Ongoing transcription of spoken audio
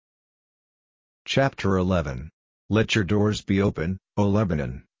Chapter 11. Let your doors be open, O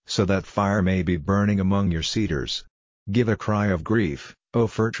Lebanon, so that fire may be burning among your cedars. Give a cry of grief, O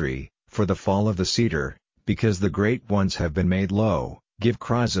fir tree, for the fall of the cedar, because the great ones have been made low. Give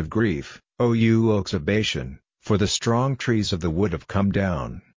cries of grief, O you oaks of Bashan, for the strong trees of the wood have come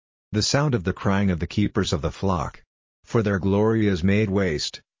down. The sound of the crying of the keepers of the flock. For their glory is made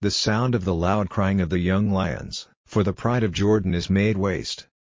waste, the sound of the loud crying of the young lions, for the pride of Jordan is made waste.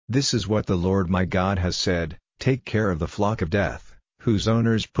 This is what the Lord my God has said: take care of the flock of death, whose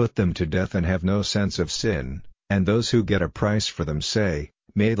owners put them to death and have no sense of sin, and those who get a price for them say,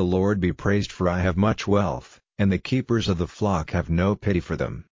 may the Lord be praised, for I have much wealth, and the keepers of the flock have no pity for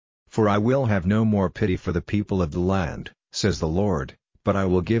them. For I will have no more pity for the people of the land, says the Lord, but I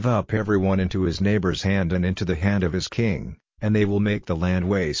will give up everyone into his neighbor's hand and into the hand of his king, and they will make the land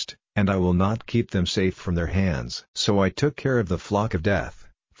waste, and I will not keep them safe from their hands. So I took care of the flock of death,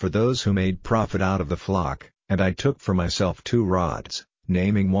 for those who made profit out of the flock, and I took for myself 2 rods,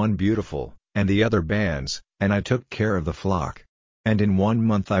 naming one Beautiful, and the other Bands, and I took care of the flock. And in 1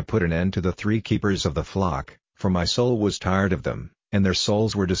 month I put an end to the 3 keepers of the flock, for my soul was tired of them, and their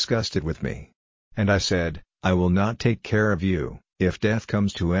souls were disgusted with me. And I said, I will not take care of you. If death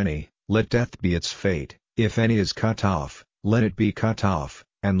comes to any, let death be its fate. If any is cut off, let it be cut off,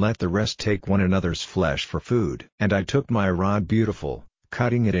 and let the rest take one another's flesh for food. And I took my rod Beautiful,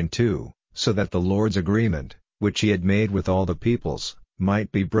 cutting it in 2, so that the Lord's agreement, which he had made with all the peoples,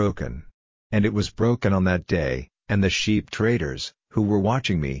 might be broken. And it was broken on that day, and the sheep traders, who were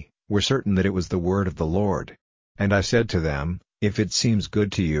watching me, were certain that it was the word of the Lord. And I said to them, if it seems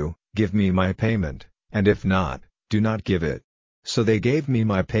good to you, give me my payment, and if not, do not give it. So they gave me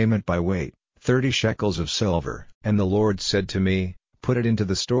my payment by weight, 30 shekels of silver. And the Lord said to me, put it into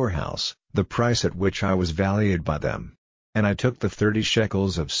the storehouse, the price at which I was valued by them. And I took the 30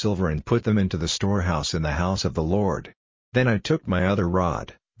 shekels of silver and put them into the storehouse in the house of the Lord. Then I took my other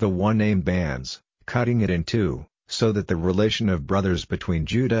rod, the one named Bands, cutting it in 2, so that the relation of brothers between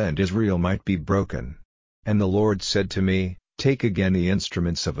Judah and Israel might be broken. And the Lord said to me, take again the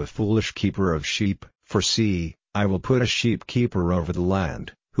instruments of a foolish keeper of sheep, for see, I will put a sheep keeper over the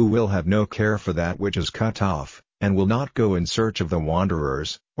land, who will have no care for that which is cut off, and will not go in search of the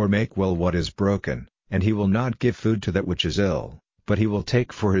wanderers, or make well what is broken, and he will not give food to that which is ill, but he will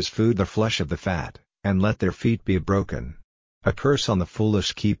take for his food the flesh of the fat, and let their feet be broken. A curse on the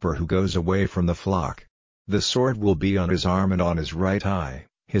foolish keeper who goes away from the flock. The sword will be on his arm and on his right eye,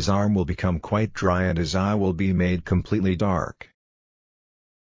 his arm will become quite dry and his eye will be made completely dark.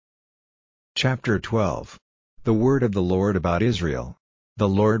 Chapter 12. The word of the Lord about Israel. The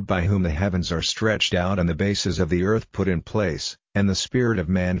Lord, by whom the heavens are stretched out and the bases of the earth put in place, and the spirit of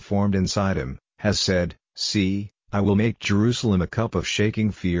man formed inside him, has said, see, I will make Jerusalem a cup of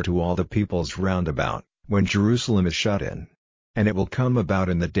shaking fear to all the peoples round about, when Jerusalem is shut in. And it will come about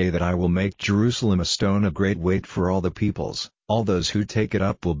in the day that I will make Jerusalem a stone of great weight for all the peoples, all those who take it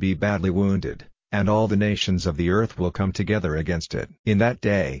up will be badly wounded, and all the nations of the earth will come together against it. In that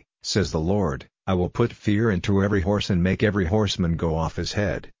day, says the Lord, I will put fear into every horse and make every horseman go off his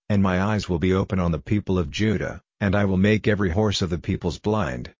head, and my eyes will be open on the people of Judah, and I will make every horse of the peoples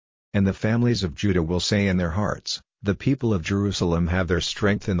blind. And the families of Judah will say in their hearts, the people of Jerusalem have their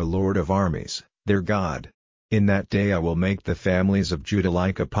strength in the Lord of armies, their God. In that day I will make the families of Judah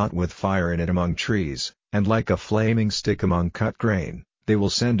like a pot with fire in it among trees, and like a flaming stick among cut grain. They will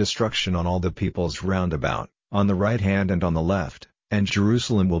send destruction on all the peoples round about, on the right hand and on the left, and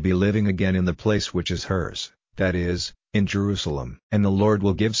Jerusalem will be living again in the place which is hers, that is, in Jerusalem. And the Lord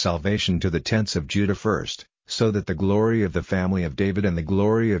will give salvation to the tents of Judah first, so that the glory of the family of David and the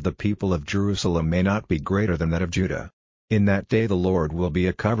glory of the people of Jerusalem may not be greater than that of Judah. In that day the Lord will be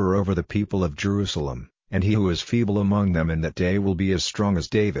a cover over the people of Jerusalem, and he who is feeble among them in that day will be as strong as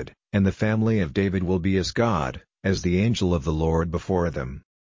David, and the family of David will be as God, as the angel of the Lord before them.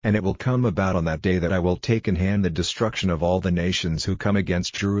 And it will come about on that day that I will take in hand the destruction of all the nations who come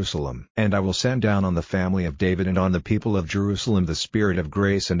against Jerusalem. And I will send down on the family of David and on the people of Jerusalem the spirit of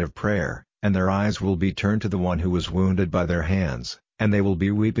grace and of prayer, and their eyes will be turned to the one who was wounded by their hands, and they will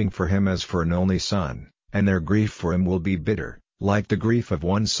be weeping for him as for an only son, and their grief for him will be bitter, like the grief of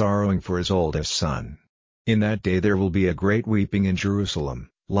one sorrowing for his oldest son. In that day there will be a great weeping in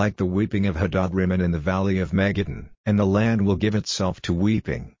Jerusalem, like the weeping of Hadad-rimmon in the valley of Megiddon. And the land will give itself to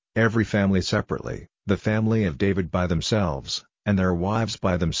weeping, every family separately, the family of David by themselves, and their wives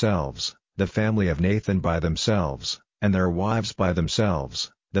by themselves, the family of Nathan by themselves, and their wives by themselves,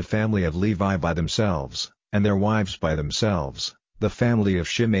 the family of Levi by themselves, and their wives by themselves, the family of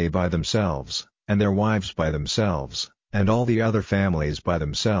Shimei by themselves, and their wives by themselves, and all the other families by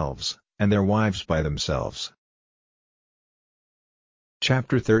themselves, and their wives by themselves.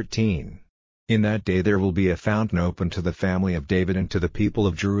 Chapter 13. In that day there will be a fountain open to the family of David and to the people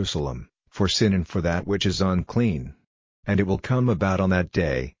of Jerusalem, for sin and for that which is unclean. And it will come about on that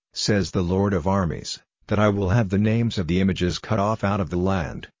day, says the Lord of armies, that I will have the names of the images cut off out of the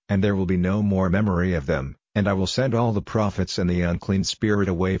land, and there will be no more memory of them, and I will send all the prophets and the unclean spirit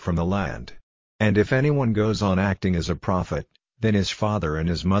away from the land. And if anyone goes on acting as a prophet, then his father and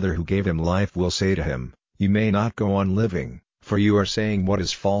his mother who gave him life will say to him, You may not go on living, for you are saying what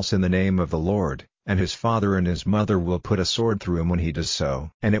is false in the name of the Lord, and his father and his mother will put a sword through him when he does so.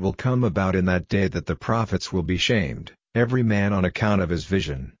 And it will come about in that day that the prophets will be shamed, every man on account of his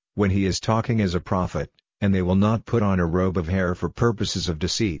vision, when he is talking as a prophet, and they will not put on a robe of hair for purposes of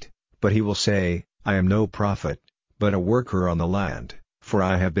deceit, but he will say, I am no prophet, but a worker on the land, for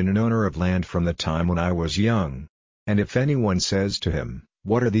I have been an owner of land from the time when I was young. And if anyone says to him,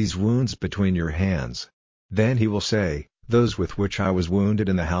 What are these wounds between your hands? Then he will say, Those with which I was wounded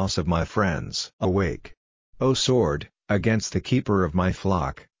in the house of my friends. Awake, O sword, against the keeper of my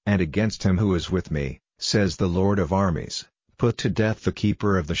flock, and against him who is with me, says the Lord of armies. Put to death the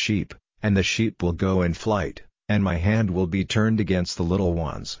keeper of the sheep, and the sheep will go in flight, and my hand will be turned against the little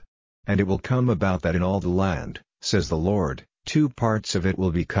ones. And it will come about that in all the land, says the Lord, 2 parts of it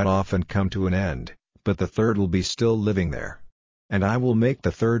will be cut off and come to an end, but the third will be still living there. And I will make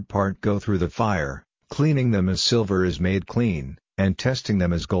the third part go through the fire, cleaning them as silver is made clean, and testing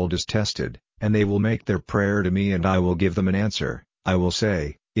them as gold is tested, and they will make their prayer to me and I will give them an answer. I will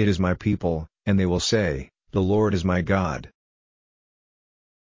say, It is my people, and they will say, The Lord is my God.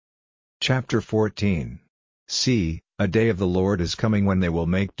 Chapter 14. See, a day of the Lord is coming when they will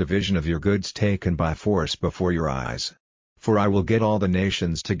make division of your goods taken by force before your eyes. For I will get all the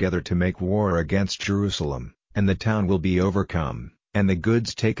nations together to make war against Jerusalem, and the town will be overcome, and the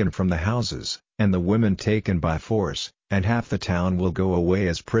goods taken from the houses, and the women taken by force, and half the town will go away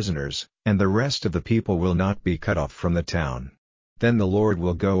as prisoners, and the rest of the people will not be cut off from the town. Then the Lord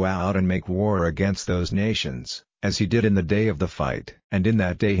will go out and make war against those nations, as he did in the day of the fight. And in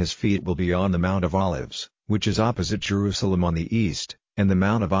that day his feet will be on the Mount of Olives, which is opposite Jerusalem on the east, and the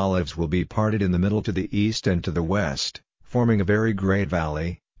Mount of Olives will be parted in the middle to the east and to the west, forming a very great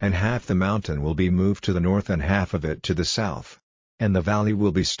valley, and half the mountain will be moved to the north and half of it to the south. And the valley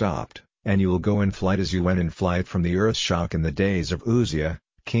will be stopped, and you will go in flight as you went in flight from the earth shock in the days of Uzziah,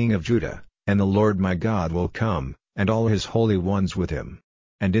 king of Judah, and the Lord my God will come, and all his holy ones with him.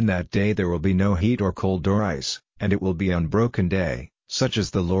 And in that day there will be no heat or cold or ice, and it will be unbroken day, such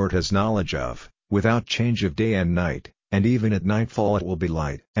as the Lord has knowledge of, without change of day and night, and even at nightfall it will be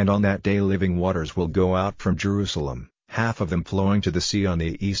light. And on that day living waters will go out from Jerusalem, half of them flowing to the sea on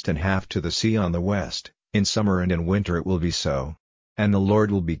the east and half to the sea on the west. In summer and in winter it will be so. And the Lord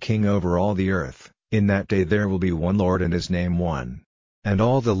will be king over all the earth. In that day there will be one Lord and his name one. And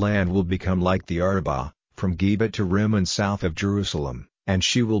all the land will become like the Arabah, from Geba to Rimmon south of Jerusalem, and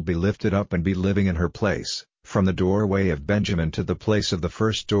she will be lifted up and be living in her place, from the doorway of Benjamin to the place of the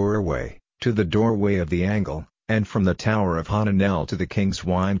first doorway, to the doorway of the angle, and from the tower of Hananel to the king's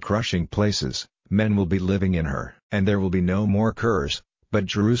wine-crushing places. Men will be living in her. And there will be no more curse, but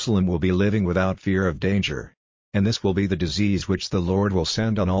Jerusalem will be living without fear of danger. And this will be the disease which the Lord will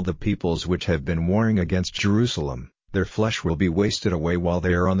send on all the peoples which have been warring against Jerusalem. Their flesh will be wasted away while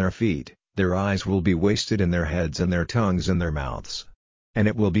they are on their feet, their eyes will be wasted in their heads and their tongues in their mouths. And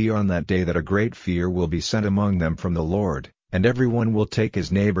it will be on that day that a great fear will be sent among them from the Lord, and every one will take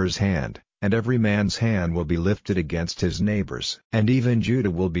his neighbor's hand, and every man's hand will be lifted against his neighbor's. And even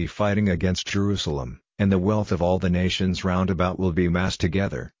Judah will be fighting against Jerusalem, and the wealth of all the nations round about will be massed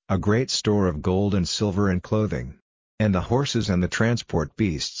together, a great store of gold and silver and clothing. And the horses and the transport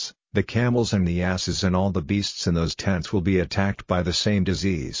beasts, the camels and the asses and all the beasts in those tents will be attacked by the same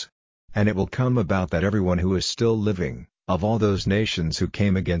disease. And it will come about that everyone who is still living, of all those nations who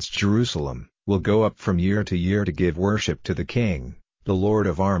came against Jerusalem, will go up from year to year to give worship to the King, the Lord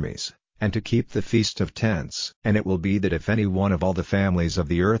of armies, and to keep the Feast of Tents. And it will be that if any one of all the families of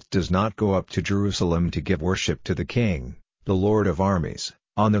the earth does not go up to Jerusalem to give worship to the King, the Lord of armies,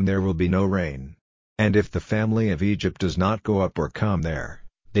 on them there will be no rain. And if the family of Egypt does not go up or come there,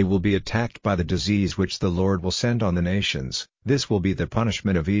 they will be attacked by the disease which the Lord will send on the nations. This will be the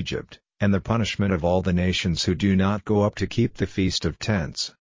punishment of Egypt, and the punishment of all the nations who do not go up to keep the Feast of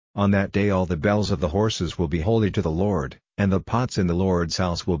Tents. On that day all the bells of the horses will be holy to the Lord, and the pots in the Lord's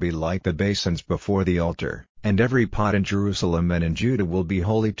house will be like the basins before the altar, and every pot in Jerusalem and in Judah will be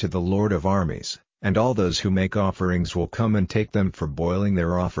holy to the Lord of armies, and all those who make offerings will come and take them for boiling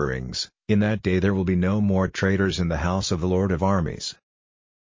their offerings. In that day there will be no more traitors in the house of the Lord of armies.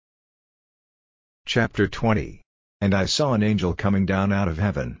 Chapter 20. And I saw an angel coming down out of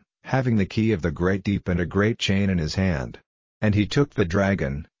heaven, having the key of the great deep and a great chain in his hand. And he took the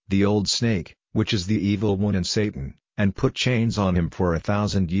dragon, the old snake, which is the evil one and Satan, and put chains on him for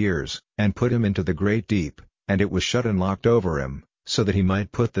 1,000 years, and put him into the great deep, and it was shut and locked over him, so that he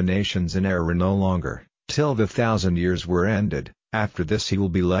might put the nations in error no longer, till the 1,000 years were ended. After this he will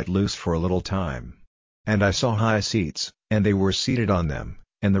be let loose for a little time. And I saw high seats, and they were seated on them,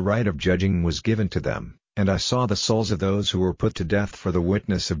 and the right of judging was given to them, and I saw the souls of those who were put to death for the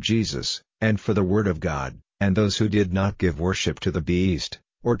witness of Jesus, and for the word of God, and those who did not give worship to the beast,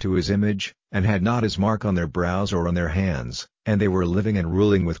 or to his image, and had not his mark on their brows or on their hands, and they were living and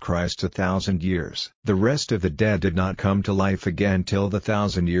ruling with Christ 1,000 years. The rest of the dead did not come to life again till the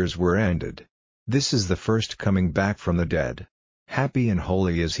 1,000 years were ended. This is the first coming back from the dead. Happy and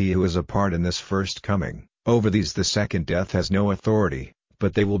holy is he who has a part in this first coming. Over these the second death has no authority,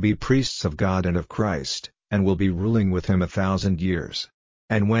 but they will be priests of God and of Christ, and will be ruling with him 1,000 years.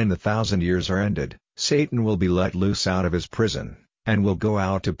 And when the 1,000 years are ended, Satan will be let loose out of his prison, and will go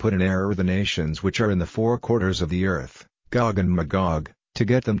out to put in error the nations which are in the four quarters of the earth, Gog and Magog, to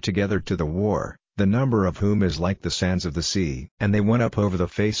get them together to the war, the number of whom is like the sands of the sea. And they went up over the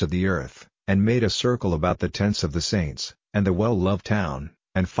face of the earth, and made a circle about the tents of the saints, and the well-loved town,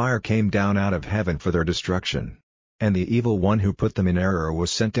 and fire came down out of heaven for their destruction. And the evil one who put them in error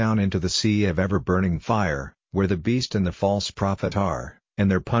was sent down into the sea of ever-burning fire, where the beast and the false prophet are, and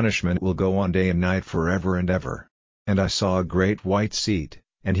their punishment will go on day and night forever and ever. And I saw a great white seat,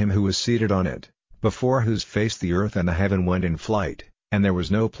 and him who was seated on it, before whose face the earth and the heaven went in flight, and there was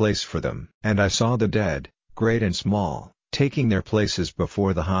no place for them. And I saw the dead, great and small, taking their places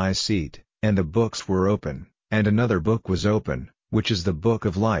before the high seat, and the books were open, and another book was open, which is the book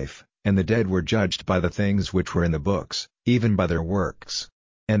of life. And the dead were judged by the things which were in the books, even by their works.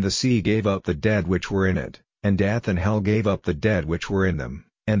 And the sea gave up the dead which were in it, and death and hell gave up the dead which were in them,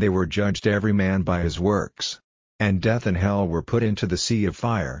 and they were judged every man by his works. And death and hell were put into the sea of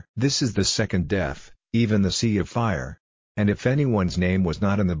fire. This is the second death, even the sea of fire. And if anyone's name was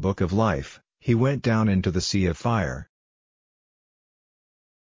not in the book of life, he went down into the sea of fire.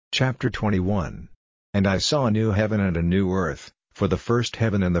 Chapter 21. And I saw a new heaven and a new earth. For the first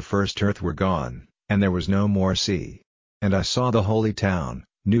heaven and the first earth were gone, and there was no more sea. And I saw the holy town,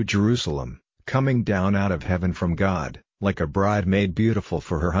 New Jerusalem, coming down out of heaven from God, like a bride made beautiful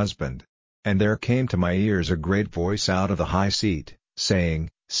for her husband. And there came to my ears a great voice out of the high seat, saying,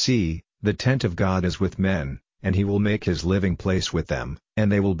 See, the tent of God is with men, and he will make his living place with them,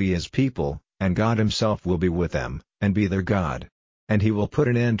 and they will be his people, and God himself will be with them, and be their God. And he will put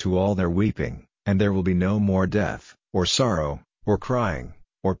an end to all their weeping, and there will be no more death, or sorrow, or crying,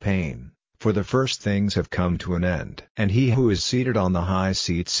 or pain, for the first things have come to an end. And he who is seated on the high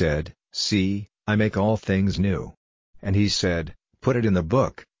seat said, See, I make all things new. And he said, Put it in the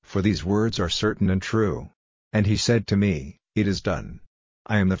book, for these words are certain and true. And he said to me, It is done.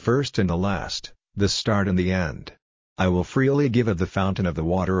 I am the first and the last, the start and the end. I will freely give of the fountain of the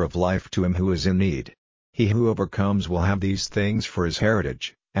water of life to him who is in need. He who overcomes will have these things for his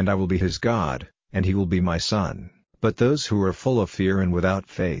heritage, and I will be his God, and he will be my son. But those who are full of fear and without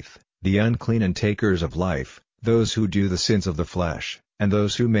faith, the unclean and takers of life, those who do the sins of the flesh, and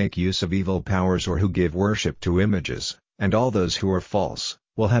those who make use of evil powers or who give worship to images, and all those who are false,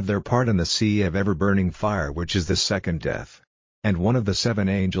 will have their part in the sea of ever-burning fire, which is the second death. And one of the 7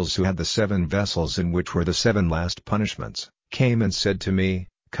 angels who had the 7 vessels in which were the 7 last punishments, came and said to me,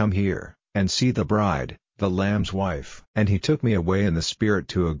 Come here, and see the bride, the Lamb's wife. And he took me away in the spirit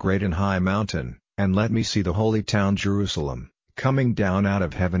to a great and high mountain, and let me see the holy town Jerusalem, coming down out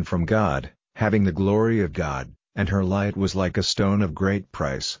of heaven from God, having the glory of God, and her light was like a stone of great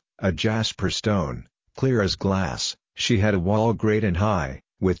price, a jasper stone, clear as glass. She had a wall great and high,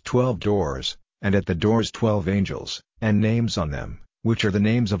 with 12 doors, and at the doors 12 angels, and names on them, which are the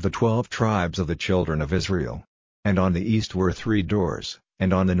names of the 12 tribes of the children of Israel. And on the east were 3 doors,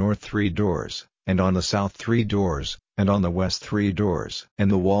 and on the north 3 doors, and on the south 3 doors, and on the west 3 doors. And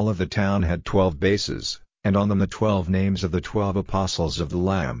the wall of the town had 12 bases, and on them the 12 names of the 12 apostles of the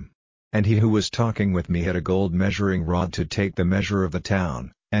Lamb. And he who was talking with me had a gold measuring rod to take the measure of the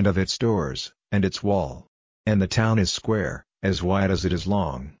town, and of its doors, and its wall. And the town is square, as wide as it is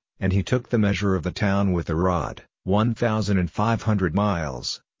long, and he took the measure of the town with the rod, 1,500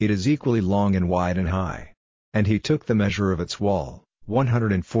 miles, it is equally long and wide and high. And he took the measure of its wall,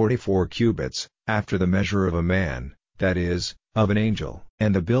 144 cubits, after the measure of a man, that is, of an angel.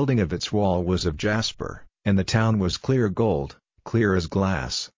 And the building of its wall was of jasper, and the town was clear gold, clear as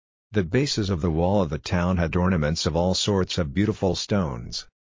glass. The bases of the wall of the town had ornaments of all sorts of beautiful stones.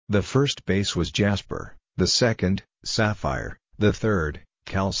 The first base was jasper, the second, sapphire, the third,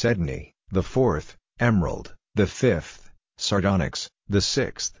 chalcedony, the fourth, emerald, the fifth, sardonyx, the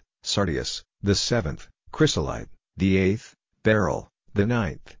sixth, sardius, the seventh, chrysolite, the eighth, beryl, the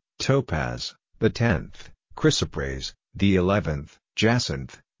ninth, topaz, the 10th, chrysoprase, the 11th,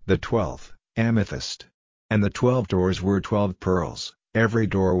 jacinth, the 12th, amethyst. And the 12 doors were 12 pearls, every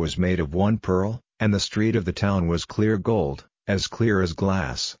door was made of one pearl, and the street of the town was clear gold, as clear as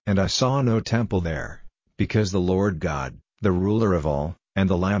glass. And I saw no temple there, because the Lord God, the ruler of all, and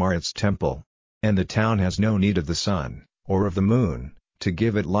the Lamb are its temple. And the town has no need of the sun, or of the moon, to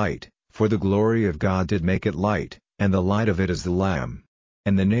give it light, for the glory of God did make it light, and the light of it is the Lamb.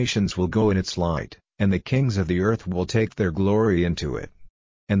 And the nations will go in its light, and the kings of the earth will take their glory into it.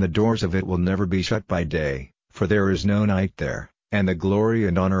 And the doors of it will never be shut by day, for there is no night there, and the glory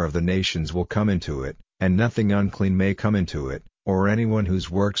and honor of the nations will come into it, and nothing unclean may come into it, or anyone whose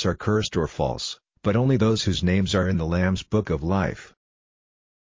works are cursed or false, but only those whose names are in the Lamb's book of life.